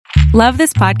Love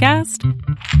this podcast?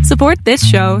 Support this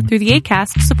show through the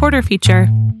Acast supporter feature.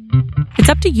 It's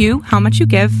up to you how much you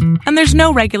give, and there's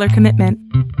no regular commitment.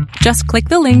 Just click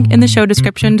the link in the show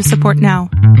description to support now.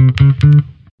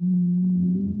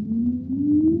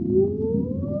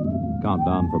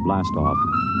 Countdown for blast off.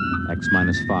 X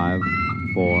minus 5,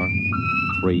 4,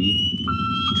 3,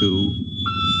 2,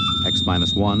 X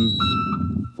minus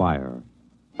 1, fire.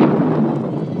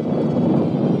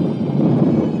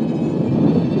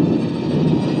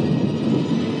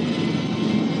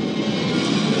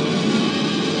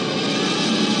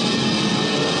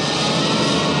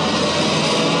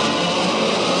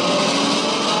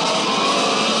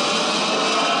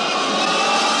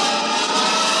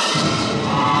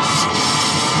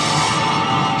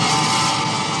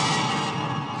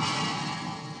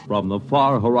 From the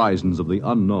far horizons of the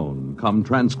unknown come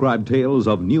transcribed tales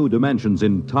of new dimensions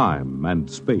in time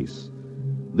and space.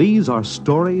 These are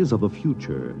stories of the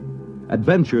future,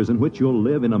 adventures in which you'll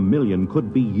live in a million,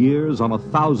 could be years, on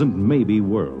 1,000 maybe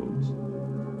worlds.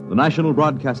 The National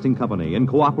Broadcasting Company, in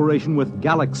cooperation with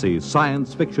Galaxy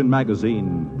Science Fiction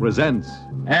Magazine, presents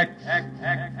X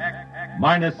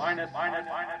minus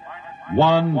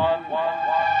 1.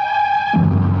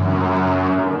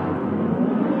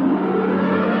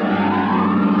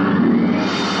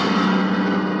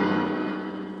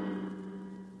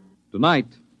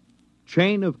 Tonight,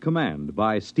 Chain of Command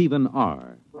by Stephen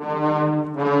R.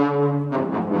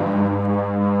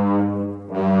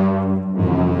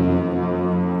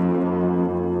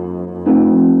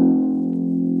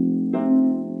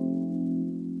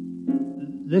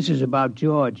 This is about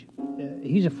George.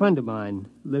 He's a friend of mine.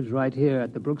 Lives right here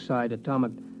at the Brookside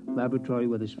Atomic Laboratory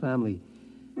with his family.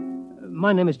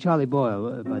 My name is Charlie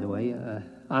Boyle, by the way.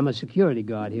 I'm a security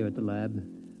guard here at the lab.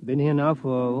 Been here now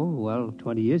for,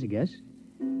 20 years, I guess.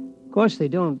 Of course, they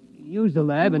don't use the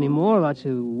lab anymore. Lots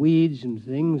of weeds and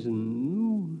things,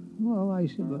 and,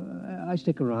 I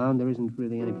stick around. There isn't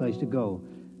really any place to go.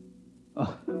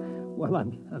 Oh, well,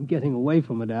 I'm getting away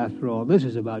from it after all. This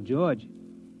is about George.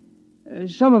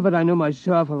 Some of it I knew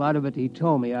myself. A lot of it he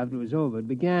told me after it was over. It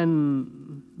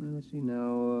began,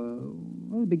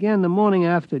 it began the morning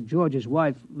after George's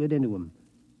wife lit into him.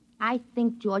 I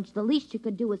think, George, the least you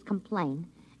could do is complain.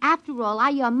 After all,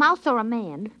 are you a mouse or a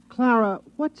man? Clara,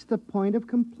 what's the point of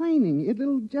complaining?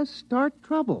 It'll just start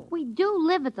trouble. We do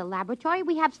live at the laboratory.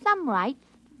 We have some rights.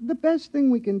 The best thing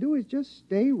we can do is just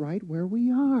stay right where we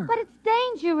are. But it's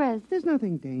dangerous. There's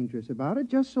nothing dangerous about it,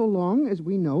 just so long as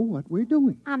we know what we're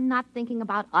doing. I'm not thinking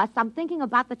about us. I'm thinking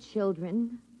about the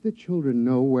children. The children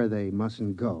know where they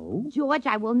mustn't go. George,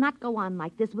 I will not go on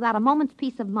like this without a moment's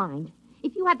peace of mind.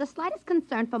 If you had the slightest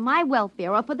concern for my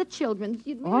welfare or for the children's,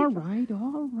 you'd... All right.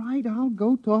 I'll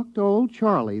go talk to old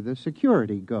Charlie, the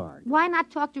security guard. Why not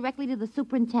talk directly to the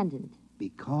superintendent?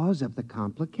 Because of the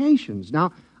complications.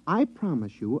 Now, I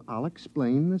promise you I'll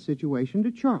explain the situation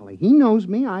to Charlie. He knows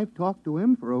me. I've talked to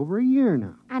him for over a year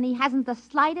now. And he hasn't the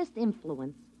slightest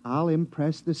influence. I'll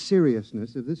impress the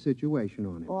seriousness of the situation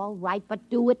on him. All right, but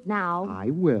do it now.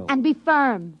 I will. And be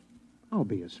firm. I'll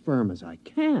be as firm as I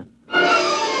can.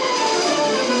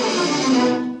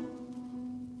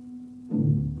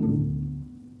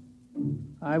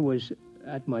 I was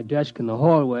at my desk in the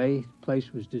hallway. The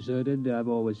place was deserted. I've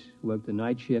always worked the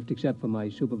night shift, except for my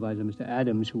supervisor, Mr.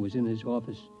 Adams, who was in his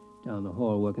office down the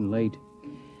hall working late.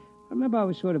 I remember I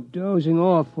was sort of dozing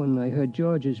off when I heard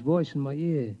George's voice in my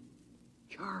ear.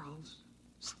 Charles.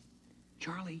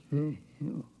 Charlie.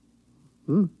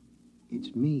 Huh?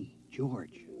 It's me,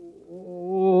 George.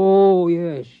 Oh,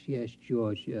 yes,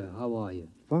 George. Yeah, how are you?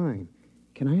 Fine.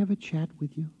 Can I have a chat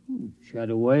with you? Chat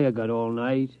away. I got all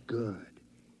night. Good.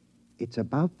 It's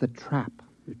about the trap.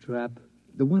 The trap?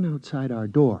 The one outside our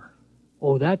door.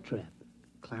 Oh, that trap.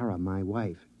 Clara, my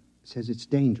wife, says it's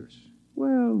dangerous.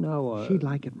 Well, now, She'd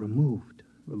like it removed.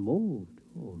 Removed?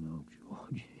 Oh, no,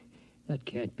 George. That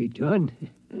can't be done.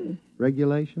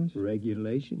 Regulations?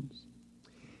 Regulations?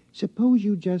 Suppose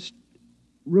you just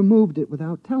removed it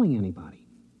without telling anybody.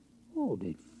 Oh,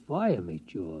 they'd fire me,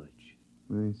 George.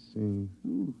 I see.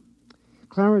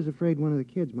 Clara's afraid one of the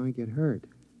kids might get hurt.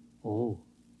 Oh.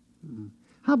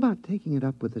 How about taking it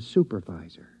up with the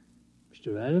supervisor?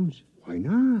 Mr. Adams? Why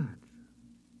not?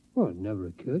 Well, it never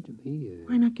occurred to me.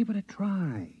 Why not give it a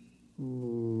try?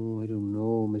 Oh, I don't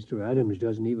know. Mr. Adams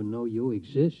doesn't even know you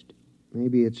exist.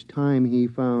 Maybe it's time he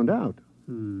found out.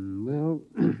 Well,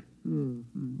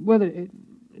 it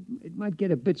might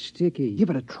get a bit sticky. Give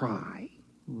it a try.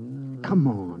 Well, Come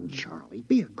on, Charlie.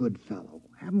 Be a good fellow.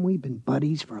 Haven't we been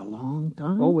buddies for a long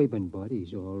time? Oh, we've been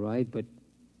buddies, all right, but,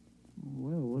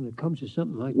 well, one it comes to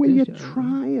something like Will you this...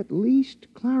 try at least?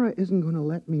 Clara isn't going to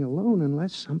let me alone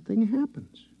unless something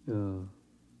happens.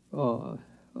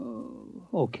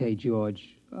 Okay,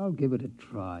 George. I'll give it a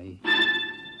try.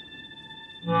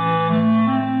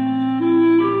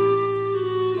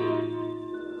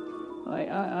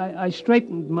 I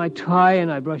straightened my tie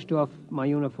and I brushed off my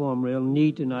uniform real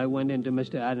neat and I went into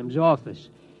Mr. Adams' office.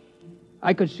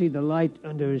 I could see the light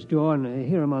under his door and I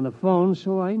hear him on the phone,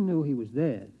 so I knew he was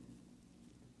there.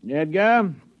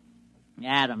 Edgar?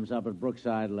 Adams up at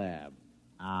Brookside Lab.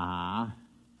 Uh-huh.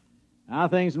 How are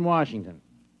things in Washington?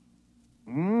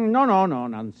 No,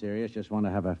 nothing serious. Just want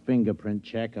to have a fingerprint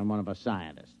check on one of our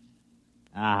scientists.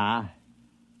 Uh-huh.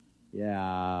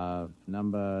 Yeah,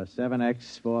 number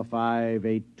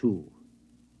 7X4582.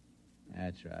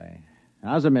 That's right.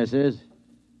 How's the missus?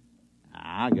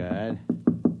 Good.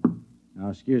 Now,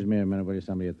 excuse me a minute, will you?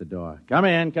 Somebody at the door. Come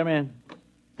in.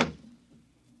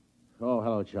 Oh,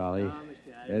 hello, Charlie. Mr.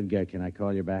 Adams. Edgar, can I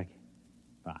call you back?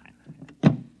 Fine.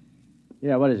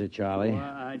 Yeah, what is it, Charlie?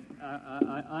 Well,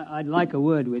 I'd like a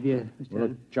word with you, Mr. Well,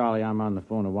 Adams. look, Charlie, I'm on the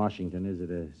phone to Washington. Is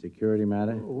it a security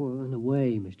matter? Oh, in a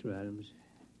way, Mr. Adams.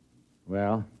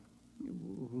 Well?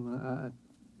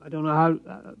 I don't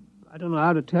know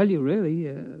how to tell you, really.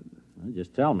 Well,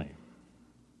 just tell me.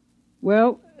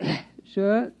 Well,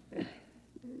 sir,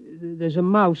 there's a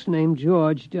mouse named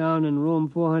George down in room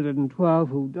 412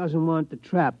 who doesn't want the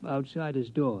trap outside his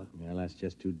door. Well, that's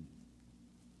just too...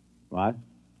 What?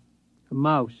 A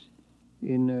mouse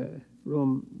in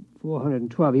room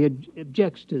 412. He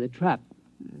objects to the trap.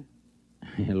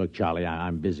 Look, Charlie,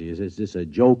 I'm busy. Is this a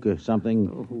joke or something?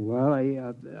 Oh, well,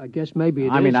 I guess maybe it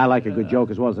is. I mean, I like a good joke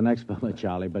as well as the next fella,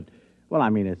 Charlie, but, well, I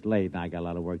mean, it's late and I got a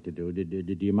lot of work to do.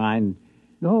 Do you mind?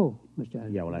 No, Mr.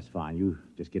 Adams. Yeah, well, that's fine. You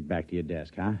just get back to your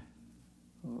desk, huh?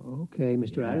 Okay,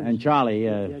 Mr. Adams. And, Charlie,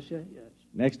 Yes, sir, yes.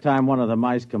 next time one of the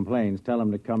mice complains, tell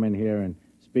him to come in here and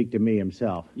speak to me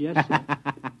himself. Yes, sir.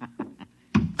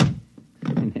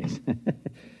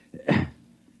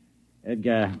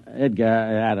 Edgar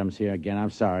Adams here again.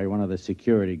 I'm sorry. One of the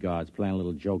security guards playing a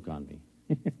little joke on me.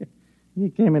 He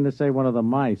came in to say one of the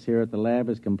mice here at the lab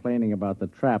is complaining about the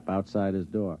trap outside his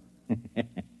door.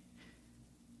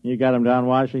 You got him down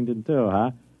Washington, too,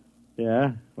 huh?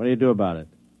 Yeah? What do you do about it?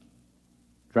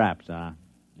 Traps, huh?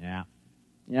 Yeah.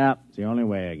 Yeah, it's the only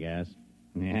way, I guess.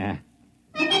 Yeah.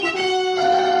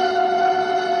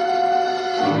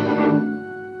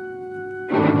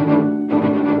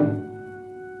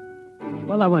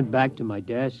 Well, I went back to my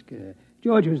desk.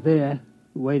 George was there,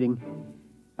 waiting.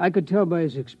 I could tell by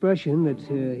his expression that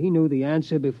he knew the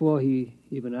answer before he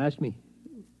even asked me.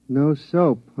 No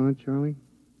soap, huh, Charlie?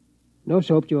 No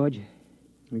soap, George.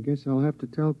 I guess I'll have to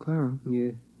tell Clara.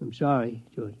 Yeah, I'm sorry,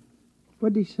 George.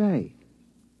 What'd he say?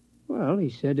 Well, he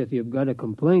said if you've got a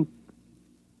complaint,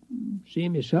 see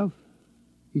him yourself.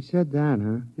 He said that,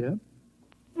 huh? Yep.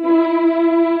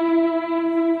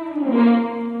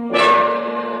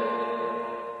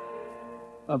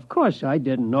 Of course, I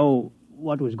didn't know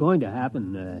what was going to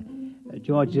happen.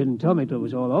 George didn't tell me till it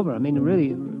was all over. I mean,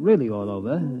 really all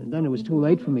over. And then it was too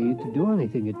late for me to do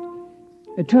anything.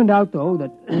 It turned out, though,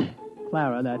 that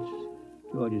Clara, that's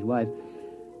George's wife,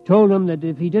 told him that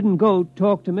if he didn't go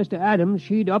talk to Mr. Adams,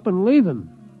 she'd up and leave him.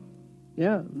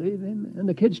 Yeah, leave him. And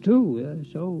the kids, too.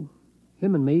 So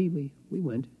him and me, we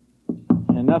went.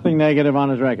 And nothing negative on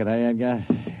his record, eh, Edgar?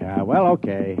 Yeah, well,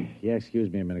 okay. Yeah, excuse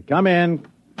me a minute. Come in.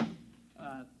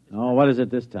 Oh, what is it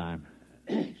this time?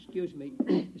 Excuse me,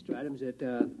 Mr. Adams.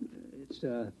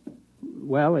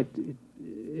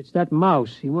 It's that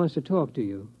mouse. He wants to talk to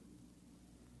you.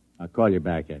 I'll call you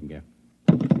back, Edgar.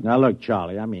 Now, look,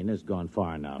 Charlie, I mean, this has gone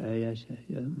far enough. Yes, sir.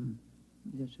 Yeah.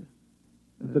 Yes, sir.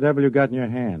 What the devil you got in your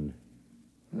hand?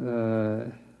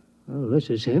 Well, this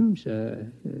is him,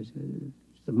 sir. It's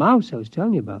the mouse I was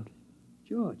telling you about.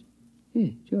 George.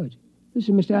 Yeah, George. This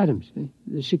is Mr. Adams,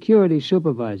 the security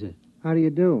supervisor. How do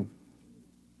you do?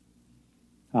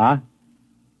 Huh?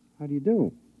 How do you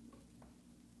do?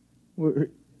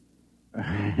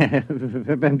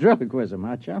 Ventriloquism,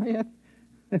 huh, Charlie?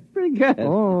 Pretty good.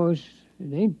 Oh, it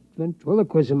ain't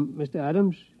ventriloquism, Mr.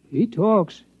 Adams. He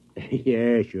talks.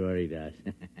 Yeah, sure he does.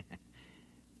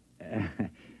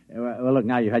 Well, look,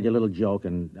 now you had your little joke,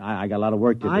 and I got a lot of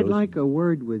work to do. I'd like a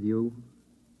word with you.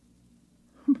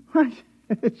 What?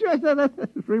 Sure, that's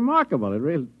remarkable. It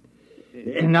really...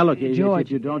 Now, look, George,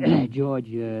 if you don't... George,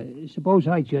 suppose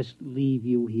I just leave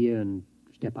you here and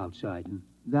step outside.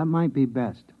 That might be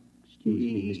best. Excuse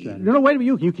me, Mr. Adams. No, wait a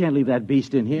minute. You can't leave that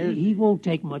beast in here. He won't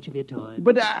take much of your time.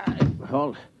 But,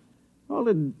 hold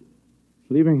it.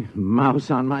 Leaving mouse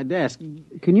on my desk.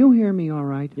 Can you hear me all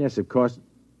right? Yes, of course.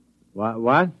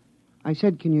 What? I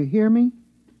said, can you hear me?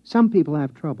 Some people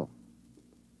have trouble.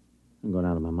 I'm going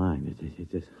out of my mind.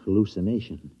 It's a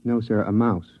hallucination. No, sir, a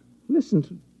mouse.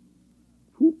 Listen,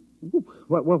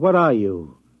 what are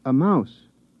you? A mouse.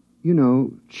 You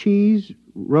know, cheese,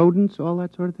 rodents, all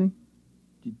that sort of thing.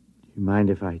 Do you mind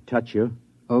if I touch you?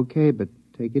 Okay, but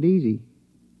take it easy.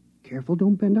 Careful,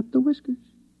 don't bend up the whiskers.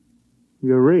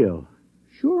 You're real.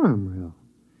 Sure, I'm real.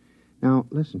 Now,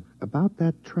 listen, about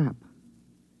that trap.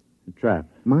 The trap?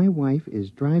 My wife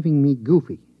is driving me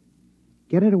goofy.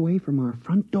 Get it away from our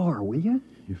front door, will you?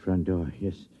 Your front door,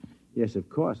 yes. Yes, of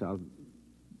course,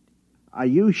 Are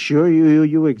you sure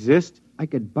you exist? I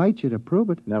could bite you to prove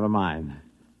it. Never mind.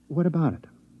 What about it?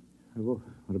 What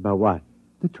about what?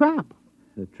 The trap.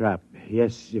 The trap.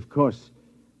 Yes, of course.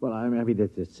 Well, I mean,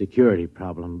 that's a security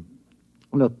problem.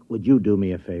 Look, would you do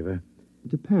me a favor?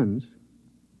 Depends.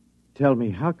 Tell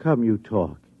me, how come you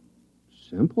talk?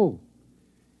 Simple.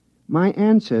 My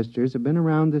ancestors have been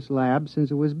around this lab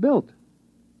since it was built.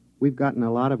 We've gotten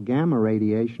a lot of gamma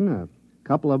radiation. A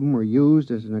couple of them were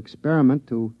used as an experiment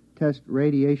to test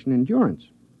radiation endurance.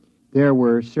 There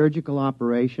were surgical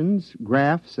operations,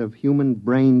 grafts of human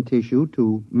brain tissue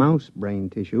to mouse brain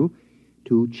tissue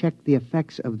to check the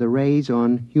effects of the rays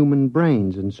on human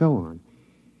brains and so on.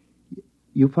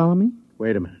 You follow me?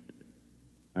 Wait a minute.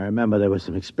 I remember there were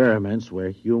some experiments where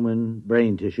human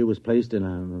brain tissue was placed in a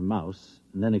mouse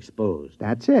and then exposed.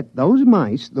 That's it. Those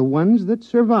mice, the ones that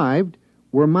survived,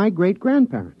 were my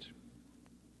great-grandparents.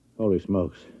 Holy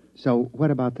smokes. So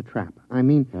what about the trap? I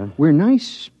mean, We're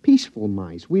nice, peaceful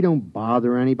mice. We don't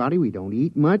bother anybody. We don't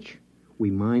eat much.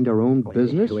 We mind our own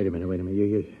business. Wait a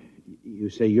minute. You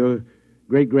say your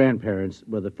great-grandparents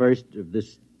were the first of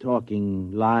this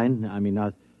talking line? I mean,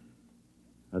 are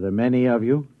there many of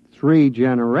you? 3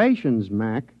 generations,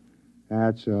 Mac.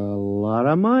 That's a lot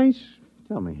of mice.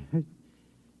 Tell me,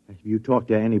 have you talked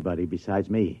to anybody besides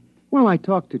me? Well, I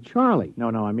talked to Charlie. No,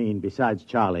 I mean besides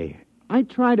Charlie. I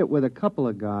tried it with a couple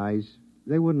of guys.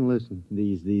 They wouldn't listen.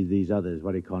 These others,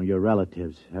 what do you call them, your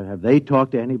relatives, have they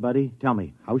talked to anybody? Tell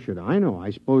me. How should I know?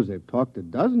 I suppose they've talked to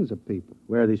dozens of people.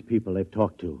 Where are these people they've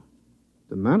talked to?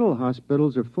 The mental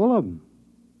hospitals are full of them.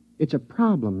 It's a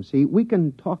problem, see. We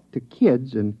can talk to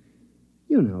kids and,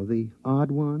 you know, the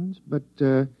odd ones, but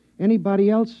anybody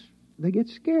else, they get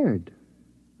scared.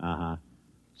 Uh-huh.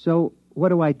 So what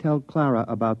do I tell Clara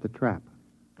about the trap?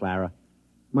 Clara?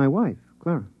 My wife,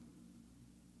 Clara.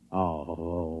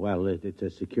 Oh, well, it's a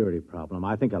security problem.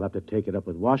 I think I'll have to take it up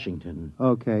with Washington.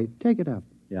 Okay, take it up.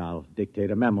 Yeah, I'll dictate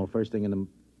a memo first thing in the...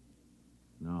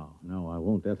 No, I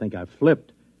won't. They'll think I've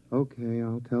flipped. Okay,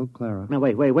 I'll tell Clara. Now,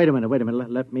 wait a minute.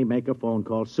 Let me make a phone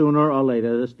call. Sooner or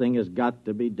later, this thing has got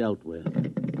to be dealt with.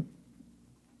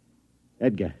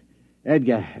 Edgar,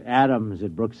 Adams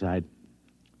at Brookside.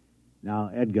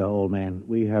 Now, Edgar, old man,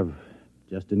 we have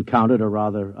just encountered a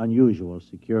rather unusual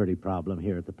security problem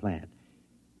here at the plant.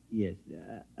 Yes.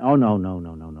 No,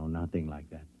 nothing like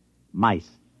that. Mice.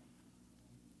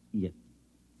 Yes.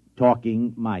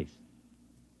 Talking mice.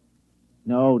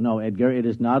 No, Edgar, it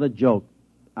is not a joke.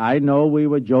 I know we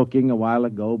were joking a while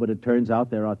ago, but it turns out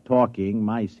there are talking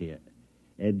mice here.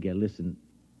 Edgar, listen.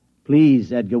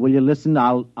 Please, Edgar, will you listen?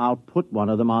 I'll put one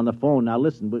of them on the phone. Now,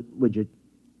 listen, would you...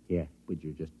 Here, would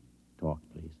you just talk,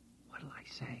 please? What'll I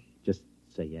say? Just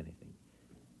say anything.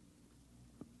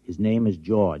 His name is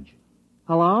George.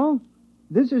 Hello?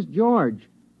 This is George.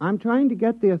 I'm trying to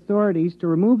get the authorities to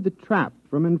remove the trap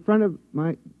from in front of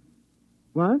my...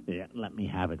 What? Yeah, let me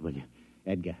have it, will you?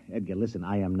 Edgar, listen,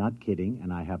 I am not kidding,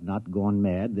 and I have not gone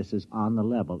mad. This is on the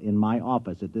level. In my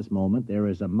office at this moment, there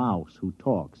is a mouse who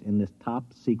talks. In this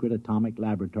top-secret atomic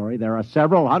laboratory, there are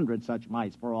several hundred such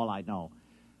mice, for all I know.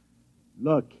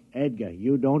 Look, Edgar,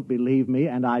 you don't believe me,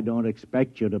 and I don't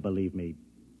expect you to believe me.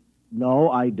 No,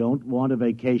 I don't want a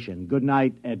vacation. Good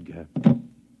night, Edgar.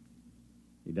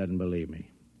 He doesn't believe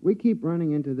me. We keep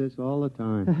running into this all the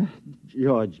time.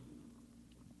 George,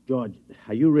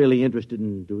 are you really interested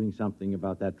in doing something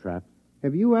about that trap?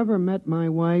 Have you ever met my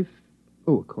wife?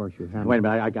 Oh, of course you haven't. Wait a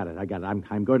minute, I got it.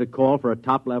 I'm going to call for a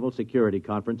top-level security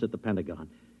conference at the Pentagon.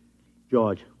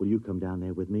 George, will you come down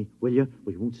there with me? Will you?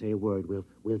 We won't say a word.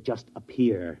 We'll just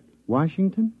appear.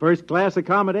 Washington? First-class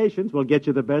accommodations. We'll get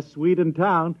you the best suite in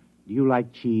town. Do you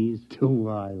like cheese? Do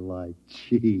I like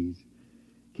cheese?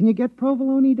 Can you get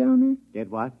provolone down there?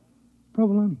 Get what?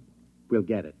 Provolone. We'll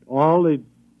get it. All the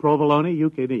provolone you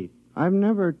can eat. I've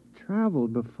never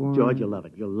traveled before. George, you'll love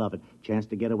it. You'll love it. Chance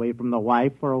to get away from the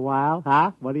wife for a while,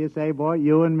 huh? What do you say, boy?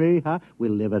 You and me, huh?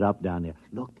 We'll live it up down there.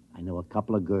 Look, I know a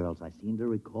couple of girls. I seem to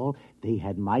recall they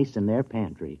had mice in their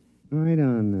pantry. I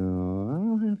don't know.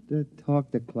 I'll have to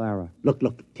talk to Clara. Look,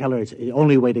 tell her it's the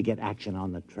only way to get action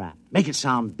on the trap. Make it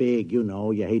sound big, you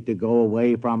know. You hate to go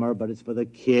away from her, but it's for the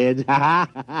kids.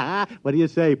 What do you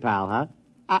say, pal,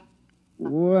 huh?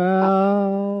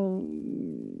 Well,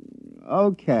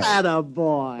 okay.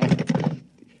 Attaboy.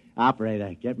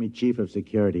 Operator, get me chief of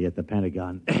security at the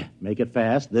Pentagon. Make it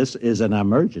fast. This is an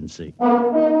emergency.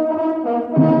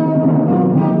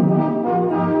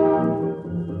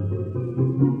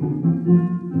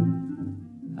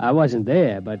 I wasn't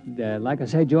there, but like I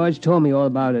say, George told me all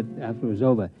about it after it was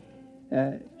over.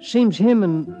 Seems him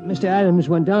and Mr. Adams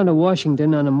went down to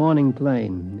Washington on a morning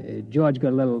plane. George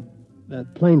got a little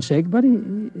plane sick, but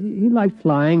he liked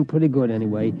flying pretty good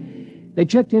anyway. They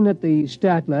checked in at the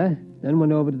Statler, then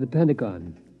went over to the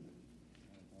Pentagon.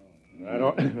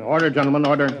 Order, gentlemen,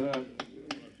 order.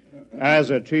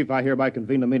 As a chief, I hereby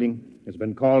convene the meeting. It's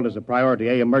been called as a Priority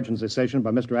A emergency session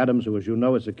by Mr. Adams, who, as you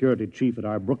know, is security chief at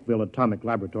our Brookville Atomic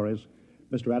Laboratories.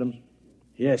 Mr. Adams?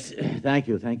 Yes, thank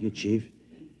you, Chief.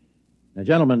 Now,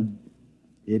 gentlemen,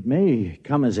 it may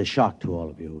come as a shock to all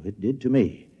of you. It did to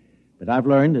me. But I've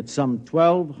learned that some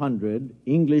 1,200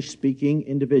 English-speaking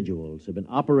individuals have been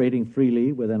operating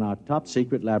freely within our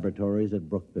top-secret laboratories at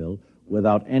Brookville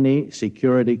without any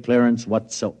security clearance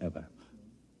whatsoever.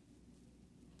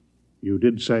 You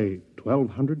did say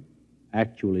 1,200?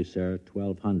 Actually, sir,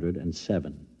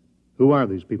 1,207. Who are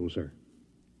these people, sir?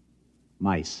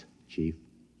 Mice, Chief.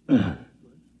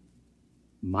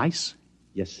 Mice?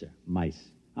 Yes, sir, mice.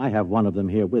 I have one of them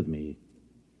here with me.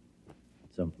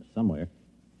 Somewhere.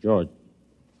 George.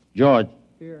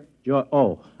 Here. George.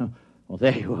 Oh, well,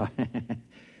 there you are.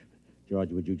 George,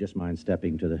 would you just mind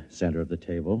stepping to the center of the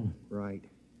table? Right.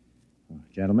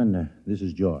 Gentlemen, this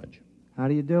is George. How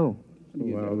do you do?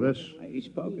 Well, this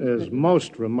is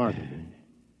most remarkable.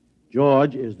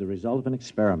 George is the result of an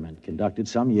experiment conducted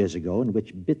some years ago in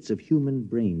which bits of human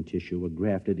brain tissue were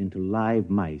grafted into live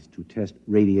mice to test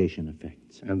radiation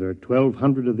effects. And there are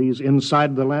 1,200 of these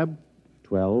inside the lab?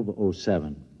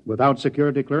 1,207. Without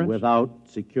security clearance? Without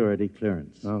security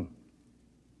clearance. Oh.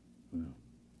 Well.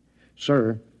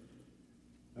 Sir,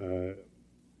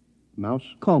 Mouse?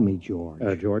 Call me George.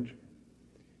 George?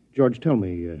 George, tell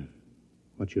me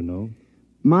what you know.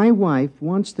 My wife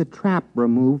wants the trap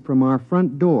removed from our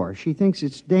front door. She thinks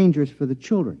it's dangerous for the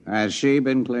children. Has she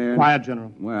been cleared? Quiet,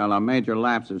 General. Well, a major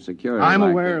lapse of security. I'm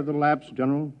aware of the lapse,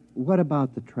 General. What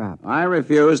about the trap? I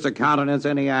refuse to countenance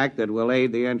any act that will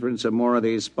aid the entrance of more of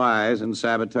these spies and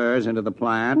saboteurs into the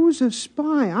plant. Who's a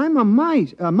spy? I'm a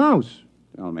mouse.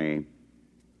 Tell me,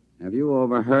 have you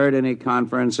overheard any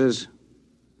conferences?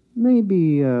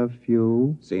 Maybe a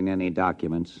few. Seen any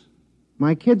documents?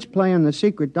 My kids play in the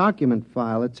secret document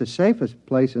file. It's the safest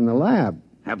place in the lab.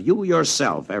 Have you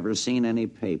yourself ever seen any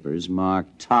papers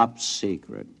marked top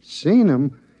secret? Seen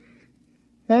them?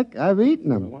 Heck, I've eaten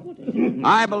them.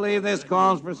 I believe this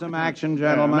calls for some action,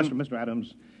 gentlemen. Mr.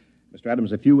 Adams,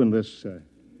 if you and this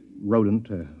rodent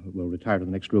will retire to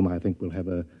the next room, I think we'll have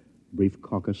a brief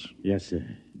caucus. Yes, sir.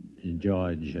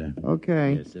 George.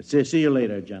 Okay. Yes, see you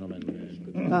later,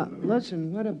 gentlemen.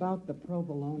 Listen, what about the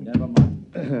provolone? Never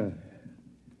mind.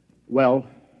 Well,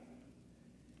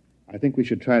 I think we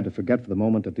should try to forget for the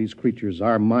moment that these creatures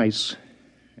are mice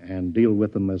and deal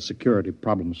with them as security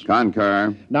problems.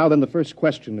 Concur. Now then, the first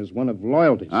question is one of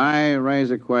loyalty. I raise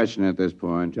a question at this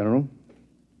point. General?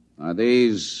 Are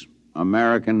these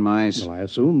American mice? Well, I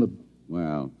assume that...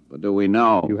 Well, but do we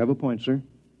know? You have a point, sir.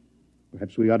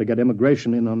 Perhaps we ought to get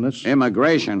immigration in on this.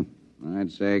 Immigration? I'd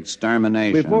say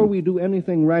extermination. Before we do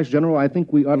anything rash, General, I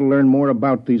think we ought to learn more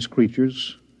about these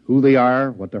creatures, who they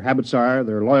are, what their habits are,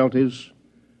 their loyalties,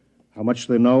 how much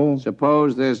they know.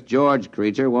 Suppose this George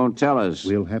creature won't tell us.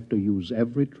 We'll have to use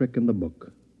every trick in the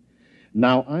book.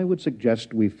 Now, I would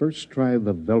suggest we first try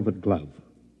the velvet glove.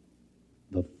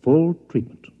 The full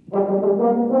treatment.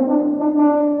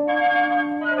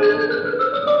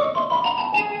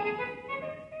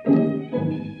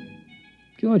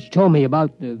 George told me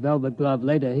about the velvet glove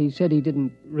later. He said he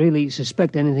didn't really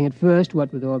suspect anything at first,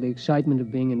 what with all the excitement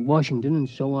of being in Washington and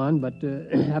so on, but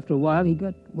after a while he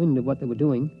got wind of what they were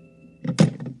doing.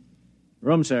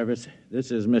 Room service. This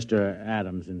is Mr.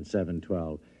 Adams in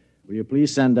 712. Will you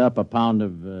please send up a pound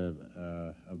of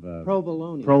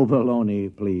Provolone.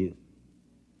 Provolone, please.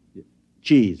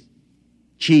 Cheese.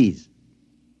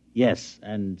 Yes,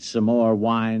 and some more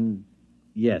wine.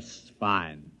 Yes,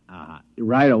 fine.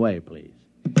 Right away, please.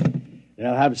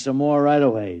 They'll have some more right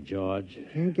away, George.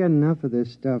 Can't get enough of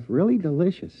this stuff. Really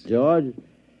delicious. George,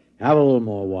 have a little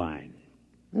more wine.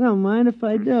 I don't mind if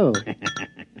I do.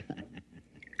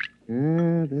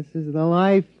 This is the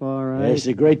life, all right. It's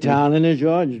a great town, isn't it,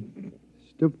 George?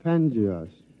 stupendous.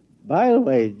 By the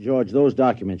way, George, those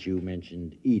documents you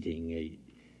mentioned eating,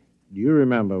 do you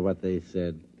remember what they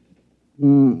said?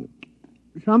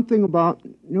 Something about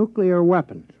nuclear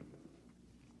weapons.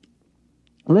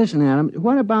 Listen, Adam,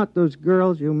 what about those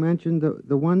girls you mentioned,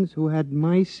 the ones who had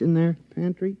mice in their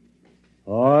pantry?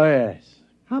 Oh, yes.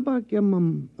 How about giving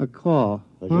them a call?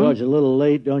 Well, George, a little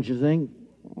late, don't you think?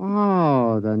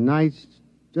 Oh, the night's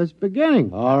just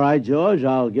beginning. All right, George,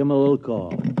 I'll give him a little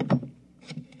call.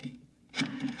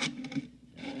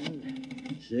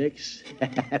 6.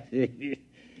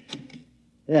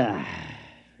 Yeah,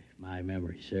 if my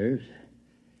memory serves.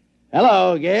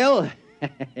 Hello, Gail.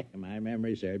 My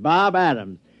memory serves. Bob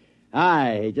Adams.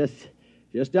 Hi,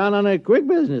 just down on a quick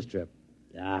business trip.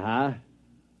 Uh-huh.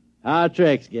 How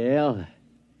tricks, Gail?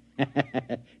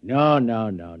 No,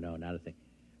 not a thing.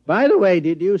 By the way,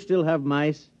 did you still have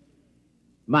mice?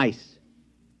 Mice.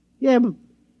 Yeah, but...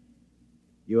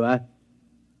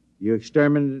 You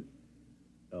exterminated...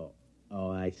 Oh,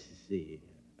 I see.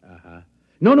 Uh-huh.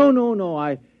 No,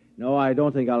 I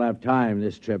don't think I'll have time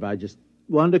this trip. I just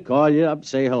wanted to call you up,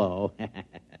 say hello.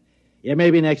 Yeah,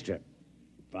 maybe next trip.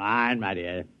 Fine, my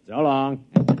dear. So long.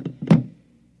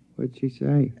 What'd she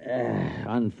say?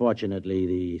 Unfortunately,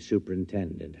 the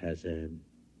superintendent has a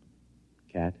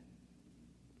cat.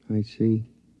 I see.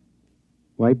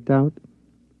 Wiped out?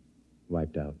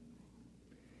 Wiped out.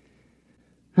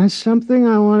 That's something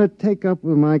I want to take up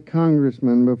with my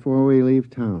congressman before we leave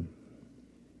town.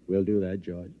 We'll do that,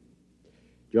 George.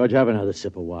 George, have another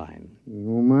sip of wine. You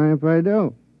won't mind if I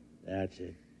do. That's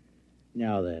it.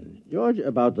 Now then, George,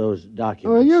 about those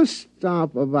documents. Oh, you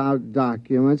stop about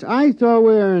documents. I thought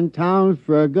we were in town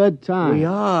for a good time.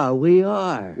 We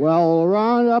are. Well,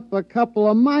 round up a couple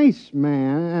of mice,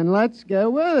 man, and let's get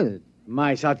with it.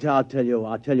 Mice, I'll tell you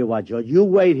what, George. You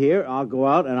wait here. I'll go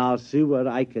out and I'll see what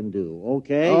I can do.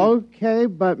 Okay? Okay,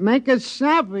 but make it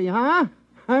snappy, huh?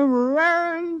 I'm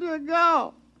raring to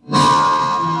go.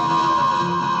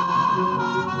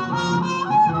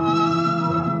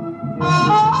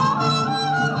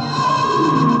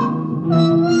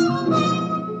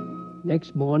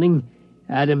 Next morning,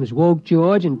 Adams woke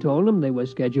George and told him they were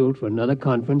scheduled for another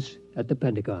conference at the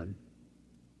Pentagon.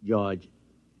 George,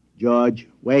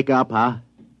 wake up, huh?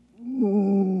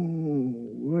 Oh,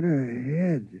 what a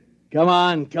head. Come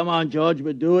on, George.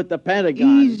 We're due at the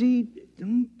Pentagon. Easy.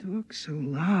 Don't talk so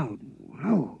loud.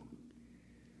 Wow.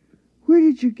 Where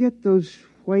did you get those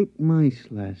white mice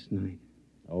last night?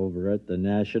 Over at the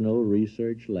National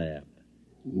Research Lab.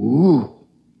 Ooh.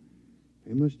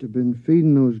 They must have been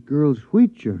feeding those girls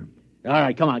wheat germ. All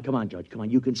right, come on, George. Come on.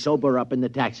 You can sober up in the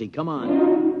taxi. Come on.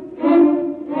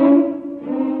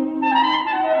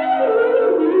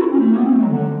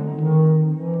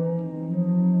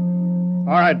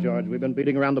 All right, George, we've been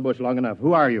beating around the bush long enough.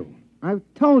 Who are you? I've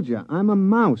told you, I'm a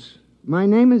mouse. My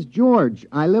name is George.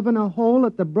 I live in a hole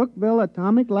at the Brookville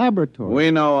Atomic Laboratory.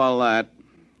 We know all that.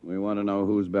 We want to know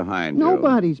who's behind you.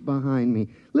 Nobody's behind me.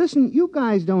 Listen, you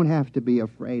guys don't have to be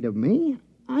afraid of me.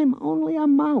 I'm only a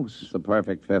mouse. It's the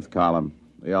perfect fifth column.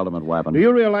 The ultimate weapon. Do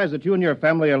you realize that you and your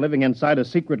family are living inside a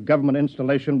secret government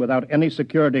installation without any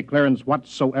security clearance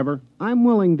whatsoever? I'm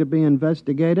willing to be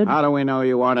investigated. How do we know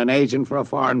you aren't an agent for a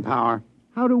foreign power?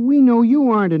 How do we know you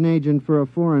aren't an agent for a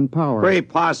foreign power?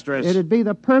 Preposterous. It'd be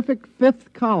the perfect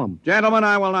fifth column. Gentlemen,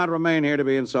 I will not remain here to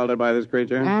be insulted by this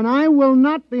creature. And I will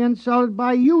not be insulted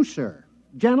by you, sir.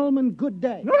 Gentlemen, good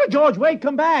day. No, George, wait,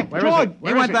 come back. George,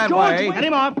 he went that George, way. Get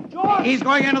him off. George! He's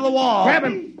going into the wall. Grab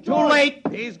him. Too late.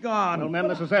 He's gone. Well, men,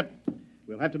 this is it.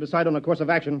 We'll have to decide on a course of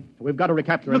action. We've got to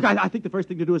recapture him. Look, I think the first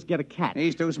thing to do is get a cat.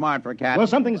 He's too smart for a cat. Well,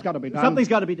 something's got to be done. Something's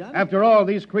got to be done. After all,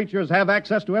 these creatures have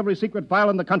access to every secret file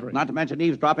in the country. Not to mention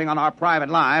eavesdropping on our private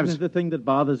lives. The thing that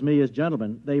bothers me is,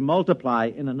 gentlemen, they multiply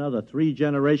in another 3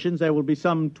 generations. There will be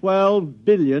some 12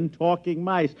 billion talking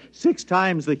mice, 6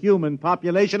 times the human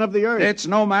population of the Earth. It's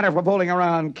no matter for fooling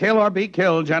around. Kill or be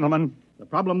killed, gentlemen. The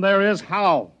problem there is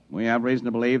how. We have reason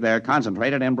to believe they're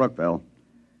concentrated in Brookville.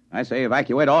 I say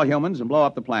evacuate all humans and blow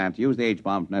up the plant. Use the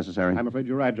H-bomb if necessary. I'm afraid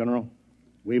you're right, General.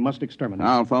 We must exterminate.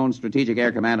 I'll phone Strategic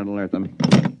Air Command and alert them.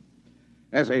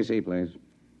 SAC, please.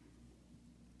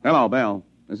 Hello, Bell.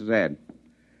 This is Ed.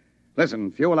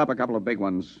 Listen, fuel up a couple of big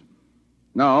ones.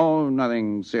 No,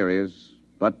 nothing serious,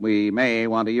 but we may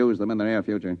want to use them in the near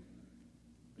future.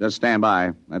 Just stand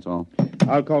by, that's all.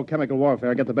 I'll call chemical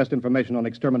warfare, get the best information on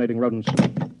exterminating rodents.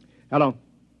 Hello?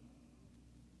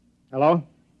 Hello?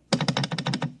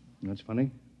 That's funny.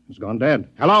 It's gone dead.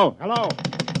 Hello? Hello?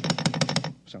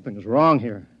 Something is wrong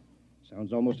here.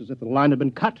 Sounds almost as if the line had been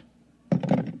cut.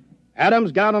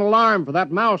 Adams, get out an alarm for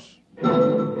that mouse.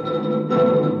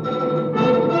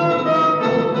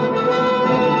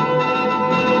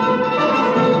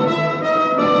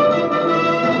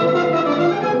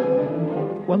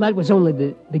 that was only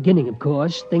the beginning, of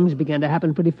course. Things began to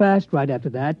happen pretty fast right after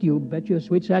that. You bet your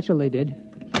sweet satchel they did.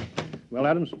 Well,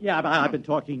 Adams? Yeah, I've been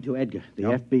talking to Edgar. The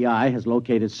FBI has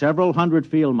located several hundred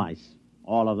field mice,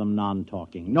 all of them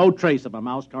non-talking. No trace of a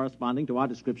mouse corresponding to our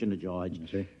description of George. I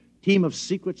see. Team of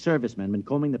Secret Servicemen been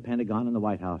combing the Pentagon and the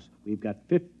White House. We've got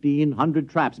 1,500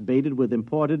 traps baited with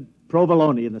imported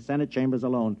provolone in the Senate chambers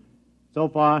alone. So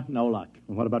far, no luck.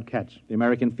 And what about cats? The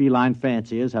American feline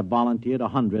fanciers have volunteered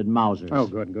 100 Mausers. Oh,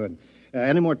 good.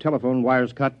 Any more telephone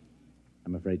wires cut?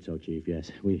 I'm afraid so, Chief,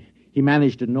 yes. He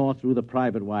managed to gnaw through the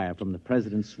private wire from the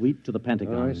president's suite to the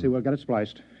Pentagon. Oh, I see. Well, got it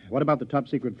spliced. What about the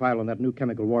top-secret file on that new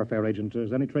chemical warfare agent? Is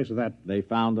there any trace of that? They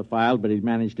found the file, but he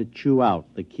managed to chew out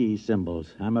the key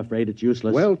symbols. I'm afraid it's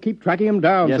useless. Well, keep tracking him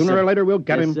down. Yes, Sooner sir. or later, we'll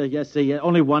get him. Yes, sir.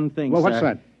 Only one thing, Well, sir. what's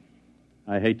that?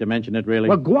 I hate to mention it, really.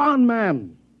 Well, go on,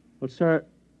 man. Well, sir,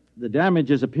 the damage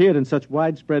has appeared in such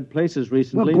widespread places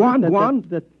recently. Well, go on.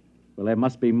 Well, there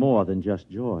must be more than just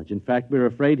George. In fact, we're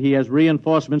afraid he has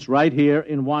reinforcements right here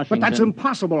in Washington. But that's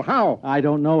impossible. How? I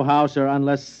don't know how, sir,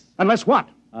 unless... Unless what?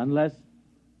 Unless...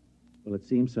 Well, it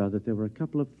seems, sir, that there were a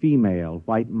couple of female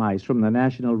white mice from the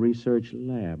National Research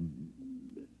Lab.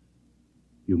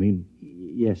 You mean?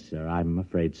 Yes, sir. I'm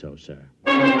afraid so, sir.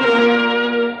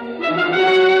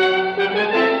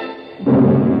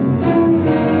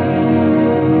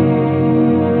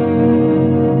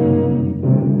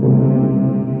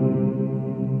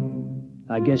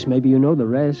 I guess maybe you know the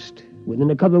rest. Within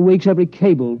a couple of weeks, every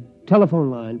cable, telephone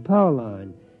line, power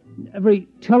line, every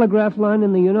telegraph line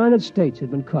in the United States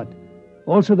had been cut.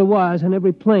 Also the wires on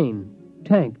every plane,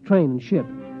 tank, train, and ship.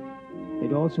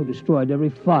 They'd also destroyed every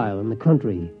file in the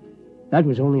country. That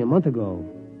was only a month ago.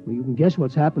 Well, you can guess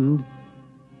what's happened.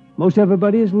 Most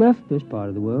everybody has left this part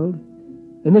of the world.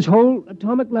 In this whole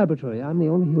atomic laboratory, I'm the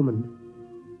only human.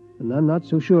 And I'm not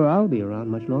so sure I'll be around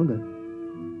much longer.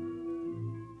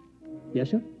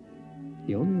 Yes, sir?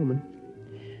 The only woman.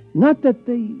 Not that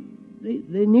they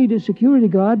need a security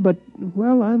guard, but,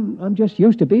 well, I'm just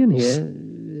used to being here.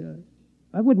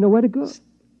 I wouldn't know where to go.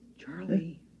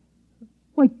 Charlie.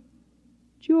 Why,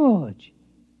 George.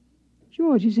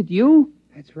 George, is it you?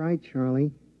 That's right,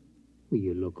 Charlie. Well,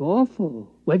 you look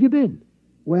awful. Where have you been?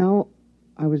 Well,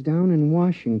 I was down in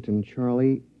Washington,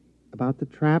 Charlie, about the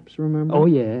traps, remember? Oh,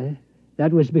 yeah.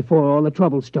 That was before all the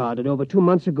trouble started, over 2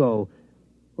 months ago.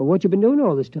 Well, what you been doing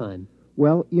all this time?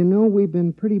 Well, you know, we've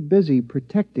been pretty busy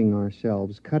protecting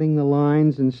ourselves, cutting the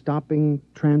lines and stopping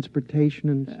transportation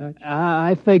and such.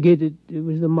 I figured it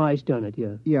was the mice done it,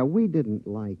 yeah. Yeah, we didn't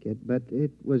like it, but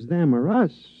it was them or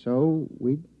us, so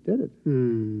we did it.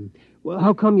 Well,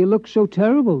 how come you look so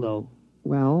terrible, though?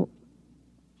 Well,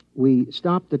 we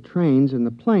stopped the trains and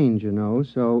the planes, you know,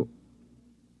 so,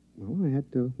 well, I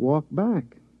had to walk back.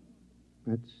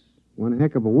 That's one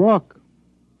heck of a walk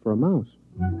for a mouse.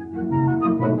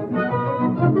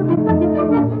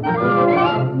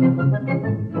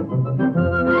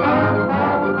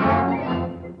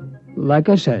 Like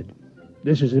I said,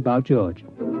 this is about George.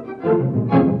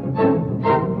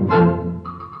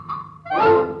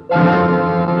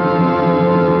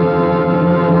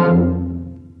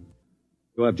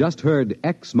 You have just heard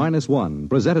X-1,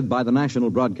 presented by the National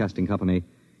Broadcasting Company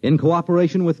in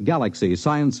cooperation with Galaxy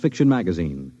Science Fiction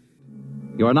Magazine.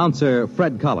 Your announcer,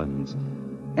 Fred Collins.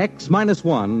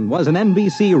 X-1 was an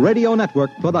NBC Radio Network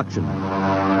production.